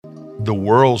the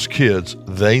world's kids,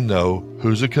 they know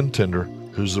who's a contender,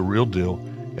 who's the real deal,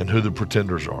 and who the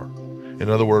pretenders are. In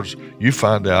other words, you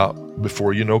find out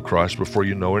before you know Christ, before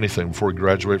you know anything, before you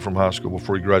graduate from high school,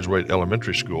 before you graduate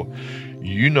elementary school,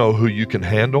 you know who you can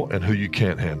handle and who you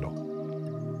can't handle.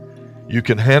 You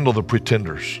can handle the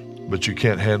pretenders, but you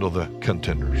can't handle the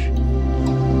contenders.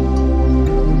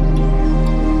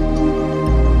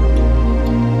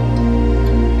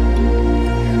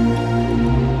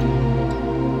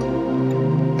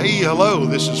 Hey, hello,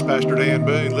 this is Pastor Dan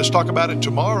Boone. Let's Talk About It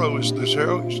Tomorrow is the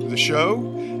show,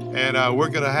 and we're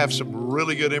going to have some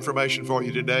really good information for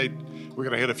you today. We're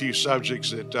going to hit a few subjects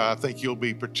that I think you'll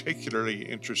be particularly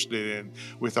interested in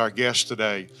with our guest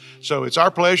today. So it's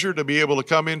our pleasure to be able to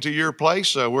come into your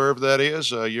place, wherever that is,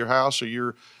 your house or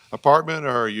your apartment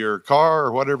or your car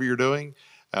or whatever you're doing,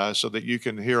 so that you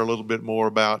can hear a little bit more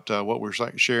about what we're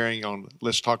sharing on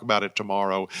Let's Talk About It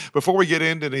Tomorrow. Before we get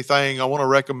into anything, I want to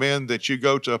recommend that you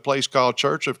go to a place called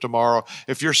Church of Tomorrow.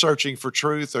 If you're searching for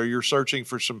truth or you're searching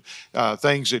for some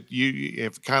things that you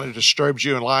have kind of disturbed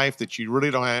you in life that you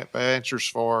really don't have answers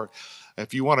for,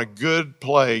 if you want a good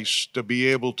place to be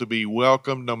able to be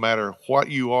welcomed no matter what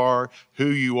you are, who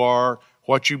you are,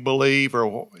 what you believe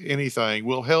or anything,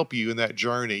 we'll help you in that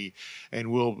journey, and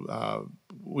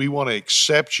we want to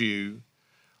accept you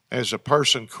as a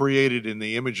person created in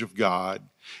the image of God,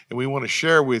 and we want to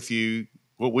share with you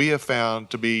what we have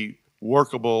found to be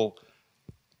workable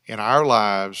in our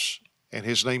lives, and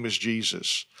His name is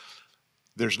Jesus.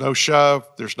 There's no shove,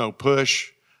 there's no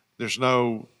push, there's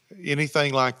no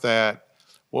anything like that.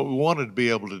 What we wanted to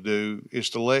be able to do is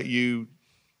to let you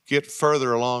get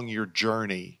further along your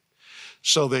journey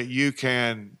so that you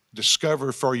can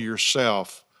discover for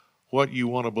yourself what you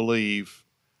want to believe,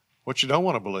 what you don't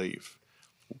want to believe.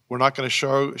 We're not going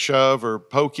to shove or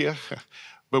poke you,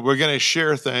 but we're going to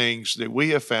share things that we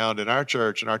have found in our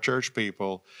church and our church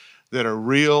people that are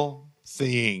real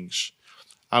things.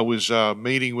 I was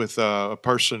meeting with a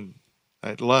person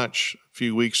at lunch a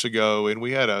few weeks ago, and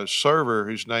we had a server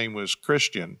whose name was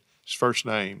Christian, his first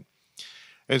name.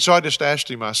 And so I just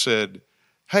asked him, I said,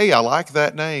 "Hey, I like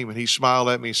that name." And he smiled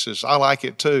at me and says, "I like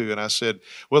it too." And I said,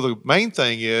 "Well, the main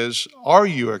thing is, are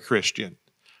you a Christian?"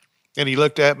 And he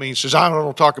looked at me and says, "I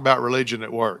don't talk about religion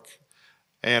at work."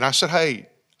 And I said, "Hey,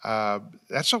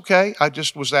 that's okay. I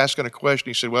just was asking a question."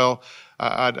 He said, "Well,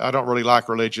 I don't really like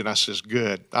religion." I says,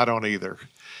 "Good. I don't either.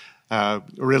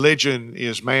 Religion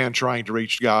is man trying to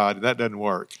reach God, and that doesn't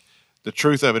work. The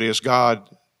truth of it is God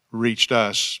reached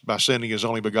us by sending His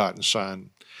only begotten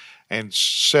Son and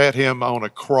set Him on a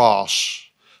cross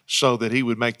so that He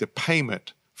would make the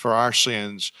payment for our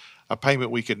sins, a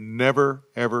payment we could never,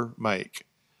 ever make.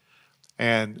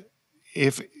 And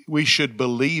if we should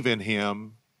believe in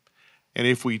Him, and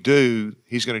if we do,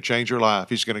 He's going to change our life.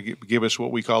 He's going to give us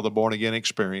what we call the born-again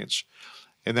experience.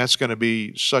 And that's going to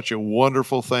be such a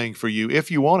wonderful thing for you if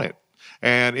you want it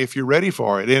and if you're ready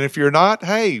for it. And if you're not,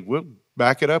 hey, we'll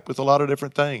back it up with a lot of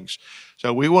different things.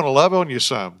 So we want to love on you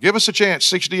some. Give us a chance.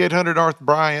 6800 North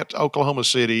Bryant, Oklahoma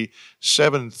City,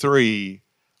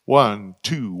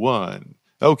 73121.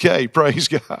 Okay, praise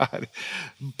God.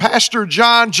 Pastor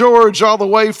John George, all the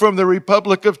way from the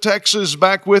Republic of Texas,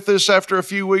 back with us after a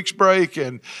few weeks break.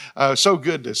 And so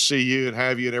good to see you and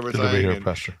have you and everything. Good to be here, and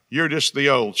Pastor. You're just the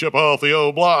old chip off the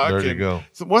old block. There you go.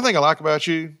 One thing I like about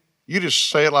you, you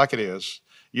just say it like it is.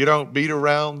 You don't beat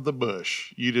around the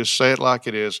bush. You just say it like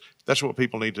it is. That's what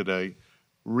people need today.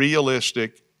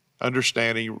 Realistic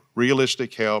understanding,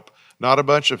 realistic help, not a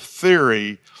bunch of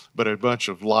theory, but a bunch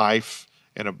of life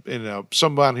and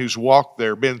someone who's walked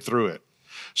there, been through it.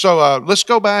 So let's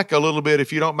go back a little bit,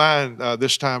 if you don't mind,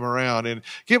 this time around, and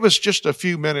give us just a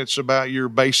few minutes about your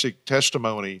basic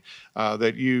testimony, how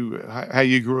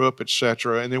you grew up,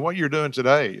 etc., and then what you're doing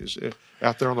today is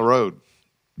out there on the road.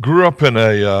 Grew up in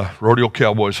a rodeo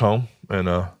cowboy's home, and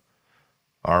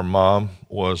our mom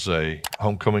was a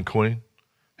homecoming queen,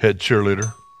 head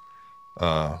cheerleader,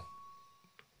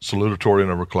 salutatorian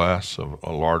of her class, of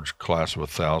a large class of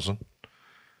 1,000.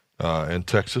 In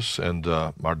Texas, and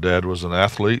our dad was an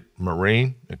athlete,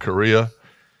 Marine in Korea,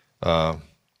 a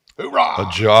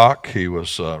jock. He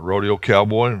was a rodeo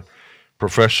cowboy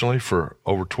professionally for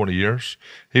over 20 years.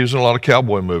 He was in a lot of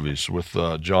cowboy movies with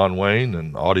John Wayne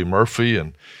and Audie Murphy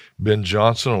and Ben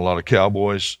Johnson, a lot of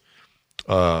cowboys.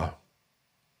 But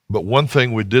one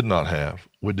thing we did not have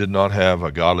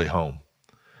a godly home.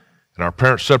 And our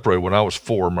parents separated when I was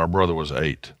 4, my brother was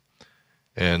 8.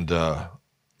 And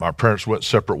our parents went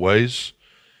separate ways,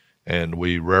 and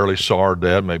we rarely saw our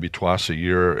dad, maybe twice a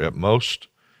year at most.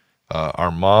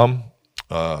 Our mom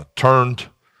turned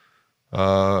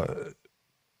to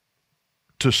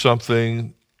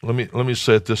something let me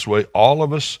say it this way: all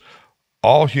of us,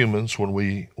 all humans, when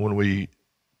we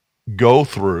go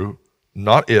through,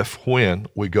 not if, when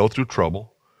we go through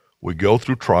trouble, we go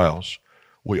through trials,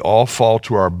 we all fall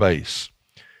to our base.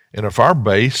 And if our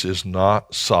base is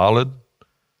not solid,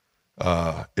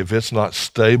 if it's not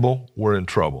stable, we're in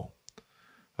trouble.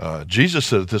 Jesus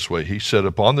said it this way. He said,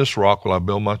 "Upon this rock will I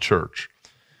build my church."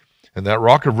 And that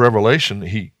rock of revelation,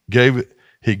 he gave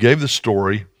the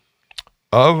story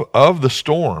of the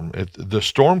storm. If the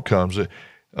storm comes,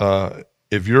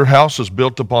 if your house is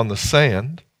built upon the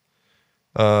sand,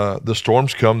 the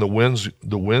storms come, the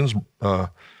winds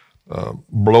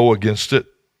blow against it,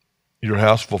 your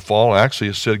house will fall. Actually,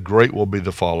 it said, "Great will be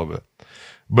the fall of it."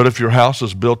 But if your house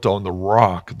is built on the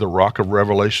rock of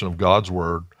revelation of God's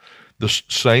word, the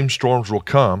same storms will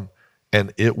come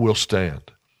and it will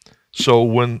stand. So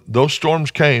when those storms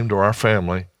came to our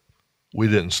family, we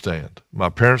didn't stand. My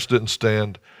parents didn't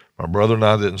stand. My brother and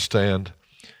I didn't stand.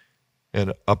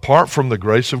 And apart from the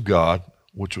grace of God,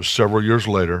 which was several years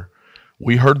later,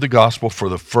 we heard the gospel for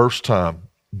the first time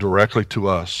directly to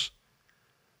us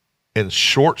in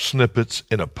short snippets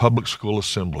in a public school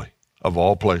assembly, of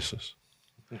all places.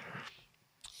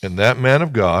 And that man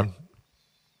of God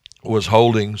was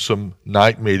holding some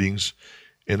night meetings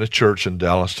in a church in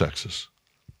Dallas, Texas.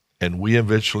 And we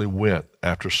eventually went,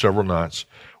 after several nights,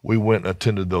 we went and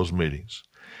attended those meetings.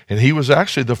 And he was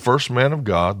actually the first man of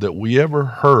God that we ever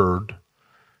heard.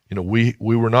 We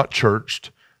were not churched,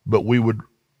 but we would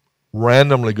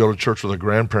randomly go to church with our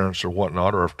grandparents or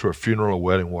whatnot, or to a funeral, a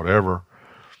wedding, whatever.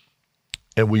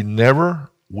 And we never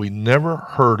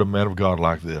heard a man of God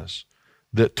like this,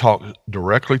 that talked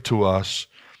directly to us,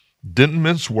 didn't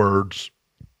mince words,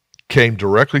 came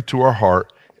directly to our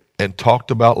heart, and talked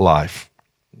about life.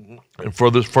 And for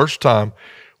the first time,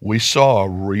 we saw a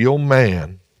real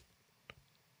man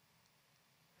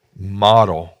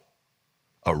model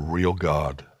a real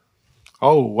God.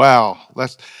 Oh, wow.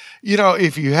 That's,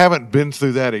 if you haven't been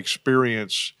through that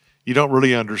experience, you don't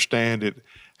really understand it,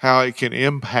 how it can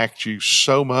impact you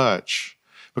so much,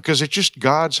 because it's just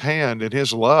God's hand and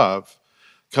his love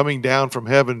coming down from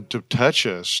heaven to touch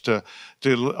us, to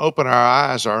open our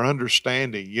eyes, our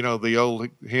understanding. The old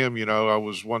hymn, I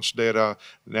was once dead,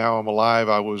 now I'm alive.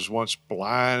 I was once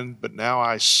blind, but now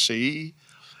I see.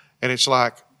 And it's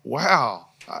like, wow,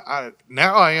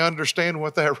 now I understand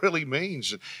what that really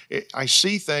means. I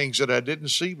see things that I didn't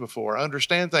see before. I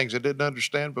understand things I didn't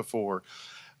understand before.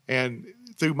 And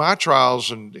through my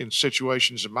trials and in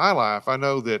situations in my life, I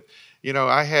know that,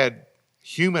 I had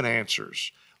human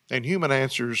answers. And human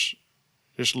answers,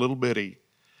 just little bitty.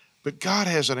 But God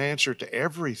has an answer to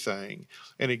everything.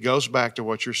 And it goes back to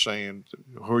what you're saying,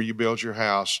 where you build your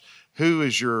house. Who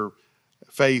is your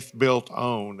faith built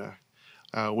on?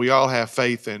 We all have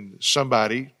faith in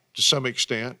somebody to some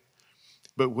extent.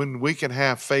 But when we can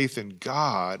have faith in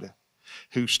God,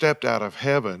 who stepped out of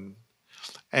heaven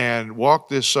and walked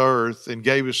this earth and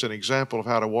gave us an example of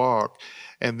how to walk,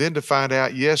 and then to find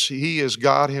out, yes, he is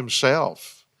God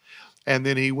himself. And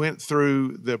then he went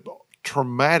through the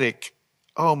traumatic,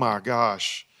 oh my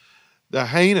gosh, the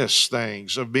heinous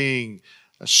things of being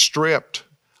stripped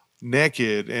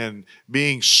naked and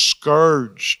being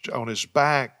scourged on his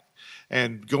back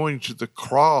and going to the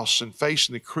cross and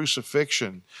facing the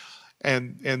crucifixion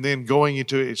and then going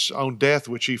into its own death,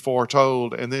 which he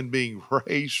foretold, and then being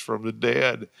raised from the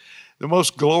dead. The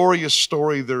most glorious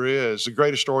story there is, the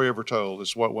greatest story ever told,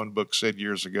 is what one book said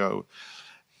years ago.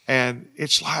 And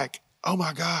it's like, oh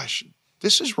my gosh,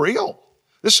 this is real.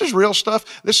 This is real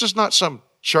stuff. This is not some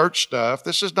church stuff.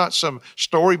 This is not some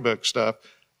storybook stuff.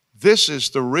 This is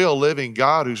the real living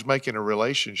God who's making a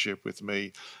relationship with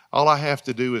me. All I have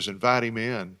to do is invite him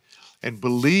in and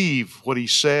believe what he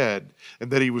said,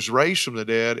 and that he was raised from the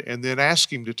dead, and then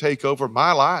ask him to take over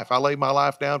my life. I lay my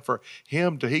life down for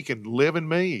him till he can live in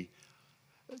me.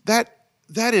 That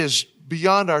is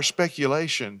beyond our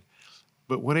speculation.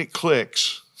 But when it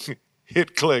clicks,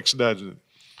 it clicks, doesn't it?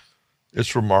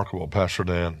 It's remarkable, Pastor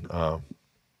Dan.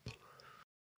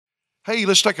 Hey,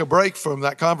 let's take a break from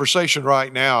that conversation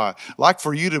right now. I'd like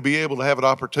for you to be able to have an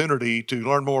opportunity to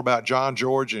learn more about John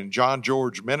George and John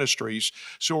George Ministries.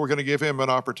 So we're going to give him an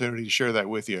opportunity to share that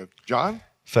with you. John?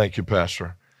 Thank you,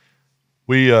 Pastor.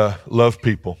 We love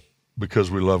people because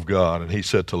we love God, and he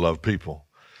said to love people.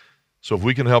 So if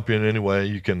we can help you in any way,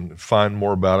 you can find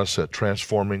more about us at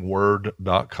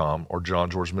transformingword.com or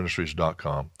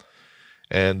johngeorgeministries.com.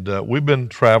 And we've been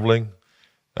traveling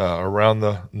around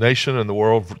the nation and the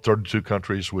world for 32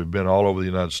 countries. We've been all over the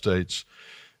United States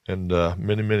and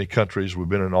many, many countries. We've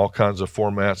been in all kinds of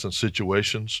formats and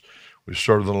situations. We've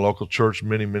served in a local church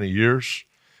many, many years.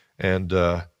 And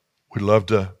We'd love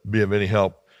to be of any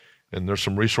help. And there's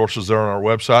some resources there on our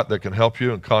website that can help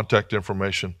you, and contact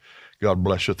information. God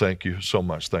bless you. Thank you so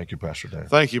much. Thank you, Pastor Dan.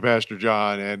 Thank you, Pastor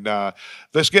John. And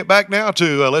let's get back now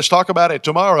to let's talk about it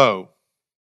tomorrow.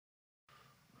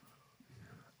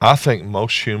 I think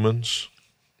most humans,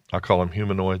 I call them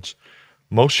humanoids,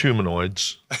 most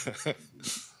humanoids,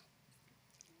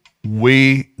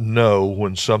 we know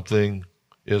when something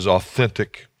is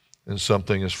authentic and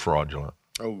something is fraudulent.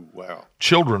 Oh, wow.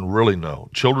 Children really know.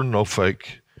 Children know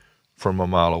fake from a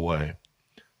mile away.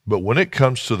 But when it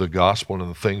comes to the gospel and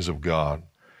the things of God,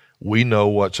 we know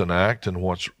what's an act and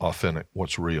what's authentic,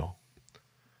 what's real.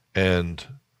 And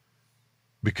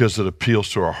because it appeals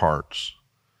to our hearts,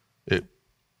 it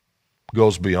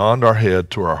goes beyond our head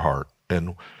to our heart.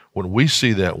 And when we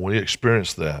see that, when we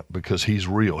experience that, because he's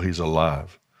real, he's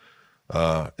alive,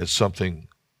 it's something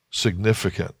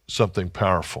significant, something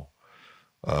powerful.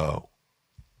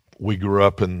 We grew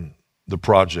up in the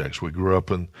projects. We grew up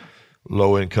in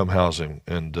low-income housing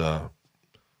and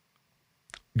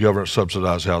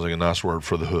government-subsidized housing, a nice word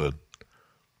for the hood.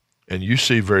 And you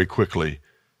see very quickly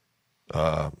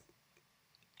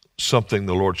something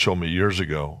the Lord showed me years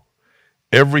ago.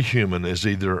 Every human is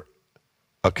either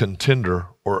a contender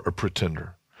or a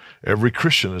pretender. Every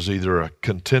Christian is either a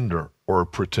contender or a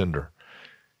pretender.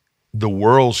 The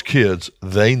world's kids,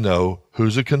 they know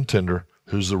who's a contender,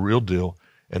 who's the real deal,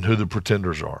 and who the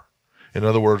pretenders are. In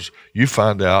other words, you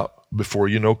find out before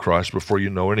you know Christ, before you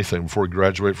know anything, before you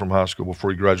graduate from high school,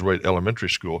 before you graduate elementary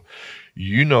school,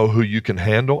 you know who you can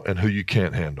handle and who you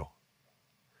can't handle.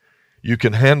 You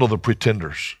can handle the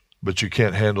pretenders, but you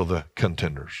can't handle the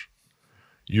contenders.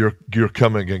 You're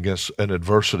coming against an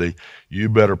adversity. You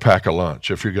better pack a lunch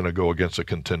if you're going to go against a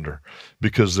contender,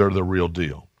 because they're the real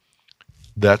deal.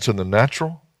 That's in the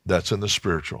natural, that's in the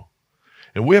spiritual.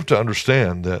 And we have to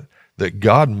understand that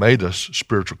God made us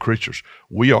spiritual creatures.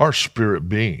 We are spirit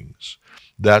beings.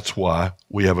 That's why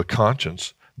we have a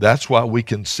conscience. That's why we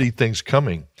can see things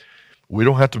coming. We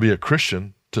don't have to be a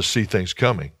Christian to see things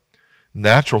coming.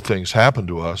 Natural things happen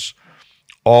to us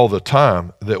all the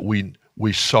time that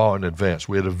we saw in advance.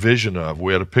 We had a vision of,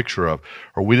 we had a picture of,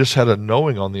 or we just had a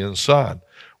knowing on the inside.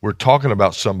 We're talking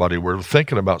about somebody, we're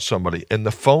thinking about somebody, and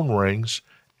the phone rings,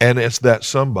 and it's that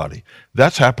somebody.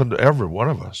 That's happened to every one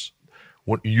of us.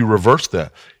 When you reverse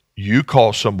that, you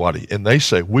call somebody, and they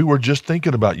say, we were just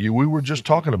thinking about you, we were just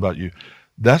talking about you.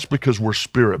 That's because we're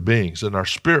spirit beings, and our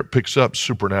spirit picks up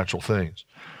supernatural things.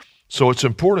 So it's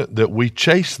important that we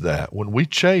chase that. When we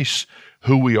chase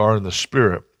who we are in the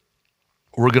spirit,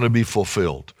 we're going to be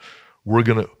fulfilled. We're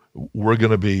going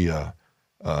to be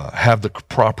have the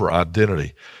proper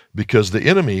identity, because the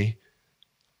enemy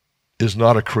is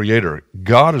not a creator.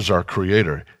 God is our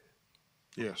creator.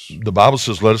 Yes. The Bible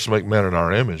says, let us make man in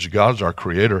our image. God's our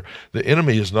creator. The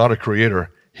enemy is not a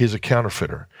creator. He's a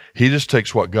counterfeiter. He just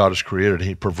takes what God has created and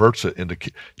he perverts it into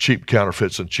cheap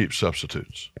counterfeits and cheap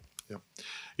substitutes.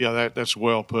 Yeah, that's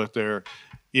well put there.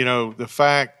 You know, the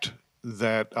fact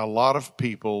that a lot of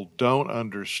people don't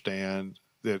understand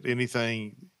that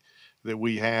anything that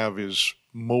we have is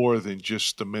more than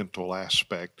just the mental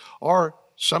aspect, or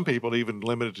some people even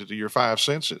limit it to your five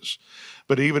senses.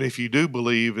 But even if you do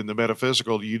believe in the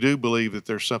metaphysical, you do believe that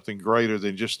there's something greater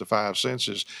than just the five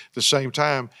senses. At the same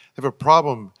time, have a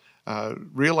problem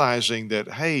realizing that,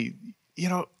 hey, you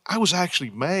know, I was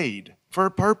actually made for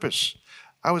a purpose.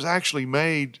 I was actually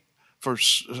made for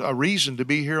a reason to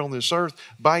be here on this earth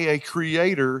by a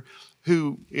creator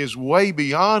who is way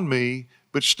beyond me,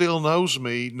 but still knows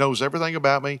me, knows everything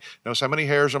about me, knows how many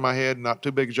hairs on my head. Not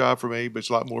too big a job for me, but it's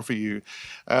a lot more for you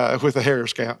with the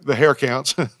hair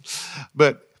counts.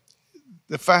 But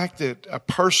the fact that a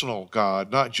personal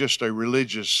God, not just a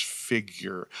religious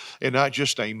figure, and not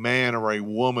just a man or a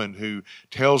woman who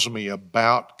tells me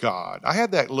about God. I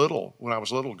had that when I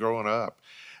was little growing up,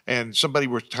 and somebody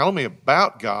was telling me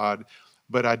about God,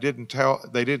 but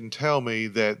they didn't tell me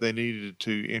that they needed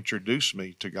to introduce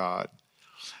me to God.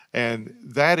 And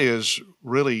that is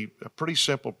really a pretty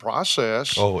simple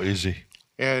process. Oh, easy.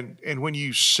 And when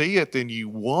you see it, then you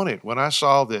want it. When I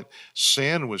saw that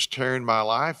sin was tearing my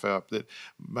life up, that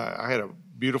I had a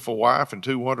beautiful wife and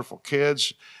two wonderful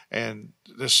kids, and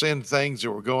the sin things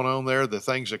that were going on there, the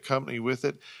things that accompany with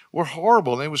it, were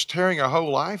horrible. And it was tearing our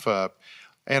whole life up.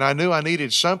 And I knew I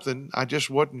needed something. I just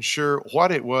wasn't sure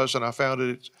what it was, and I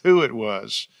found who it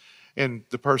was in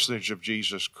the personage of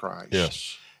Jesus Christ.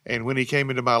 Yes. And when he came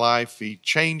into my life, he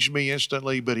changed me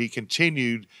instantly, but he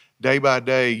continued day by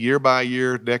day, year by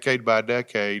year, decade by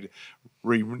decade,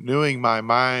 renewing my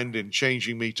mind and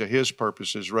changing me to his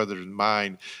purposes rather than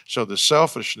mine. So the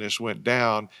selfishness went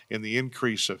down and the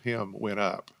increase of him went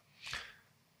up.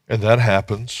 And that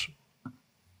happens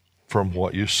from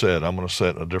what you said. I'm going to say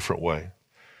it in a different way.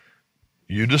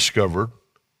 You discovered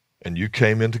and you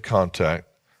came into contact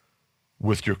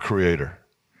with your Creator.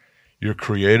 Your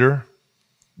Creator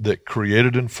that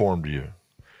created and formed you.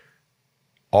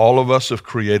 All of us have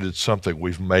created something.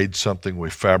 We've made something.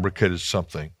 We've fabricated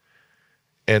something.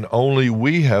 And only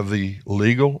we have the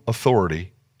legal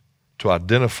authority to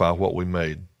identify what we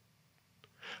made.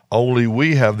 Only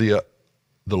we have the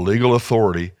legal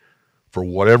authority for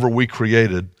whatever we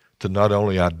created to not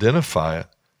only identify it,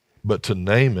 but to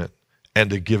name it and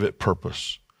to give it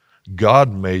purpose.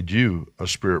 God made you a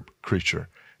spirit creature,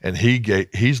 and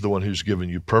He's the one who's given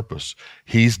you purpose.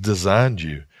 He's designed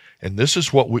you. And this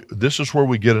is where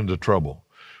we get into trouble.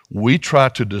 We try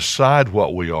to decide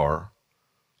what we are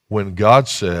when God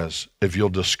says, if you'll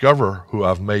discover who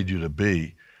I've made you to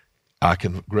be, I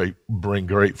can bring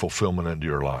great fulfillment into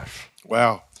your life.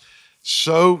 Wow.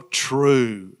 So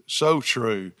true. So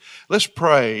true. Let's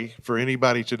pray for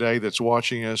anybody today that's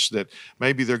watching us that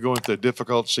maybe they're going through a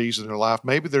difficult season in their life.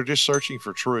 Maybe they're just searching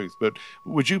for truth. But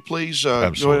would you please go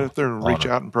out there and reach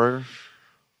out in prayer?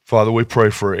 Father, we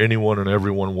pray for anyone and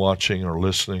everyone watching or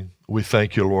listening. We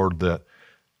thank you, Lord, that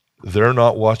they're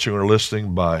not watching or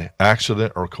listening by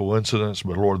accident or coincidence,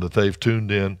 but Lord, that they've tuned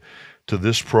in to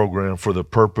this program for the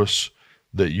purpose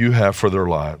that you have for their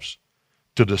lives,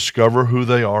 to discover who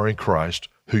they are in Christ,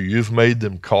 who you've made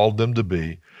them, called them to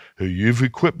be, who you've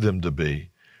equipped them to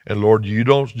be. And Lord, you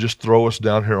don't just throw us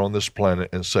down here on this planet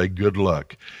and say, good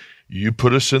luck. You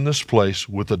put us in this place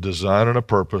with a design and a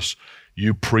purpose.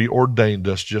 You preordained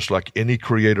us just like any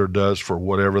creator does for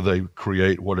whatever they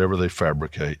create, whatever they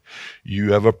fabricate.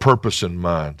 You have a purpose in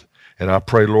mind. And I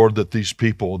pray, Lord, that these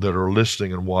people that are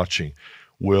listening and watching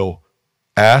will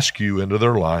ask you into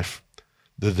their life,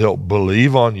 that they'll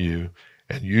believe on you.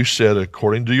 And you said,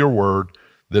 according to your word,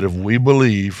 that if we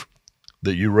believe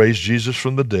that you raised Jesus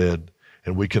from the dead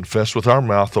and we confess with our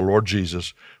mouth the Lord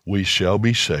Jesus, we shall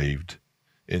be saved.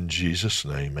 In Jesus'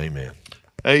 name, amen.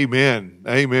 Amen.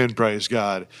 Amen. Praise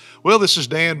God. Well, this is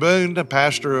Dan Boone, the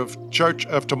pastor of Church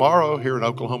of Tomorrow here in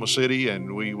Oklahoma City,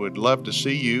 and we would love to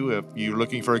see you. If you're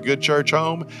looking for a good church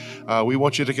home, we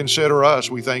want you to consider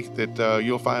us. We think that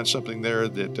you'll find something there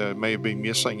that may have been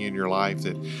missing in your life,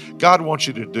 that God wants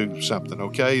you to do something,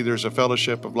 okay? There's a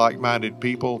fellowship of like-minded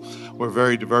people. We're a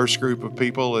very diverse group of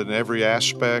people in every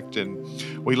aspect,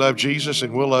 and we love Jesus,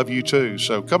 and we'll love you too.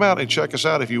 So come out and check us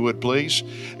out if you would, please.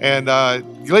 And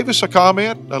leave us a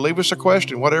comment. Leave us a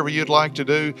question, whatever you'd like to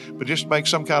do, but just make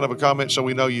some kind of a comment so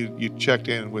we know you checked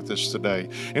in with us today.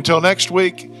 Until next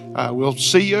week, we'll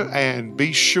see you, and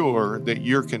be sure that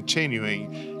you're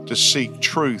continuing to seek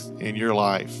truth in your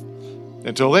life.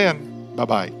 Until then,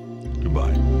 bye-bye.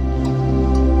 Goodbye.